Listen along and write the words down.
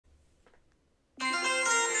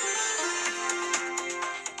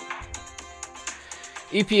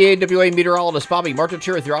EPAWA meteorologist Bobby Martich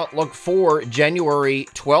here with your outlook for January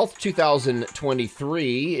 12th,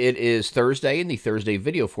 2023. It is Thursday, and the Thursday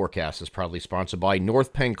video forecast is proudly sponsored by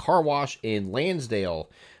North Penn Car Wash in Lansdale,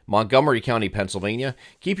 Montgomery County, Pennsylvania.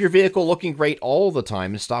 Keep your vehicle looking great all the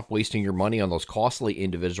time and stop wasting your money on those costly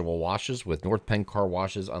individual washes with North Penn Car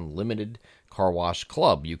Wash's Unlimited Car Wash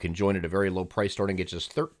Club. You can join at a very low price starting at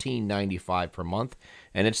just $13.95 per month,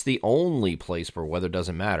 and it's the only place where weather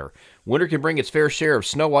doesn't matter. Winter can bring its fair share of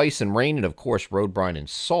snow, ice, and rain, and of course road brine and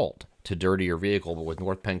salt to dirty your vehicle, but with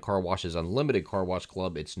North Penn Car Wash's Unlimited Car Wash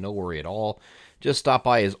Club, it's no worry at all. Just stop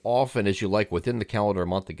by as often as you like within the calendar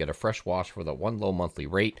month to get a fresh wash for the one low monthly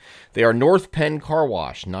rate. They are North Penn Car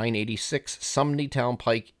Wash, 986 Sumney Town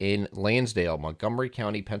Pike in Lansdale, Montgomery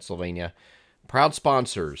County, Pennsylvania. Proud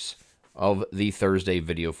sponsors of the Thursday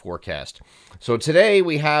video forecast. So today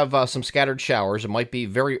we have some scattered showers. It might be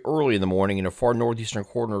very early in the morning in a far northeastern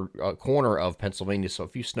corner of Pennsylvania, so a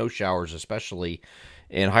few snow showers, especially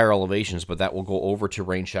in higher elevations, but that will go over to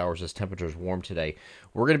rain showers as temperatures warm today.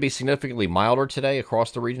 We're going to be significantly milder today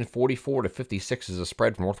across the region. 44 to 56 is a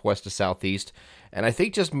spread from northwest to southeast, and I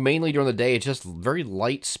think just mainly during the day, it's just very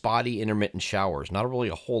light, spotty, intermittent showers. Not really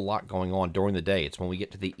a whole lot going on during the day. It's when we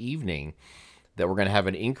get to the evening that we're going to have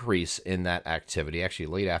an increase in that activity, actually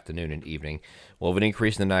late afternoon and evening. We'll have an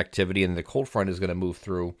increase in that activity, and the cold front is going to move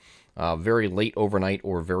through very late overnight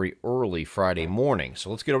or very early Friday morning. So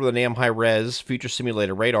let's get over the NAM high-res future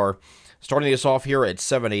simulator radar. Starting this off here at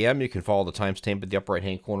 7 a.m., you can follow the timestamp at the upper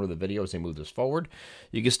right-hand corner of the video as they move this forward.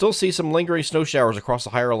 You can still see some lingering snow showers across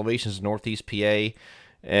the higher elevations in northeast PA,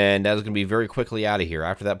 and that is going to be very quickly out of here.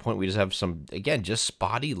 After that point, we just have some, again, just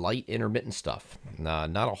spotty, light, intermittent stuff.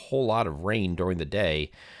 Not a whole lot of rain during the day,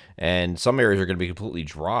 and some areas are going to be completely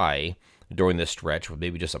dry during this stretch with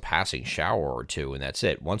maybe just a passing shower or two, and that's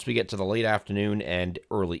it. Once we get to the late afternoon and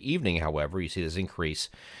early evening, however, you see this increase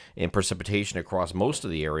in precipitation across most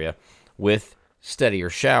of the area with steadier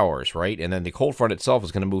showers, right? And then the cold front itself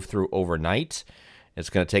is going to move through overnight. It's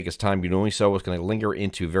going to take its time doing so. It's going to linger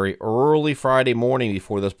into very early Friday morning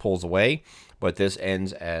before this pulls away, but this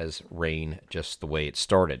ends as rain just the way it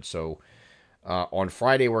started. So on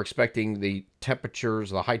Friday, we're expecting the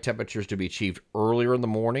temperatures, the high temperatures, to be achieved earlier in the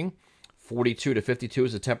morning. 42 to 52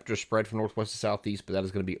 is the temperature spread from northwest to southeast, but that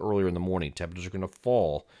is going to be earlier in the morning. Temperatures are going to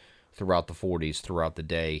fall throughout the 40s throughout the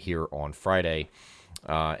day here on Friday.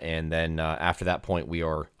 And then after that point, we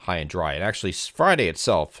are high and dry. And actually, Friday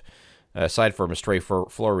itself, aside from a stray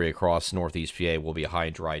flurry across northeast PA, will be a high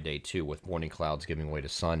and dry day too, with morning clouds giving way to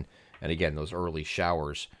sun. And again, those early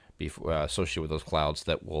showers associated with those clouds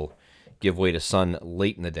that will give way to sun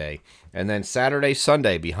late in the day. And then Saturday,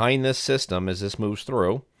 Sunday, behind this system as this moves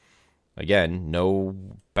through, again, no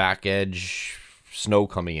back edge snow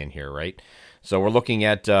coming in here, right? So we're looking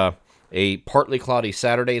at a partly cloudy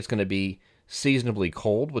Saturday. It's going to be seasonably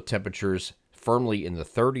cold with temperatures firmly in the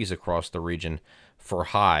 30s across the region for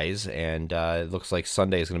highs, and it looks like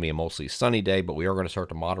Sunday is going to be a mostly sunny day, but we are going to start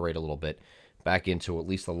to moderate a little bit back into at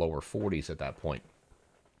least the lower 40s at that point.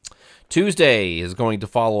 Tuesday is going to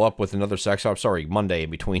follow up with another section. I'm sorry, Monday in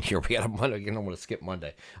between here. We got a Monday. You don't want to skip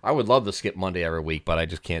Monday. I would love to skip Monday every week, but I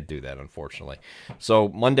just can't do that, unfortunately. So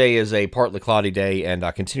Monday is a partly cloudy day, and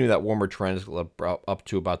continue that warmer trend up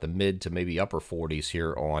to about the mid to maybe upper 40s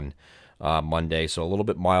here on Monday, so a little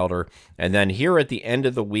bit milder. And then here at the end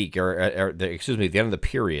of the week, excuse me, the end of the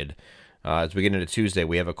period, as we get into Tuesday,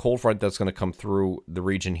 we have a cold front that's going to come through the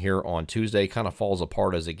region here on Tuesday. Kind of falls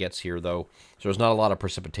apart as it gets here, though, so there's not a lot of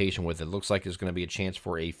precipitation with it. Looks like there's going to be a chance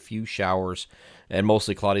for a few showers and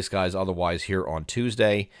mostly cloudy skies otherwise here on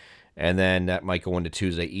Tuesday. And then that might go into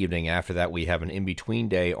Tuesday evening. After that, we have an in-between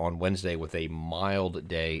day on Wednesday with a mild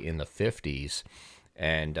day in the 50s.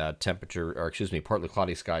 And partly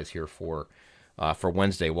cloudy skies here for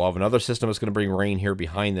Wednesday. We'll have another system that's going to bring rain here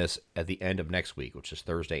behind this at the end of next week, which is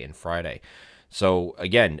Thursday and Friday. So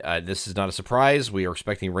again, this is not a surprise. We are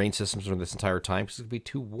expecting rain systems for this entire time because it's going to be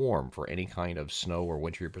too warm for any kind of snow or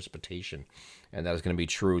wintry precipitation. And that is going to be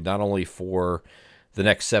true not only for the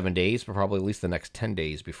next 7 days, but probably at least the next 10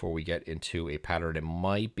 days before we get into a pattern that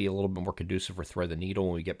might be a little bit more conducive for thread the needle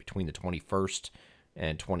when we get between the 21st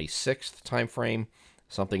and 26th time frame.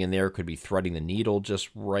 Something in there could be threading the needle just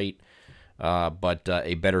right, but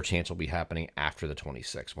a better chance will be happening after the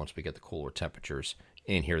 26th once we get the cooler temperatures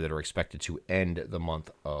in here that are expected to end the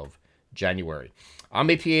month of January. I'm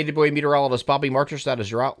EPAWA meteorologist Bobby Martich. That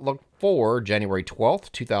is your outlook for January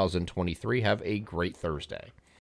 12th, 2023. Have a great Thursday.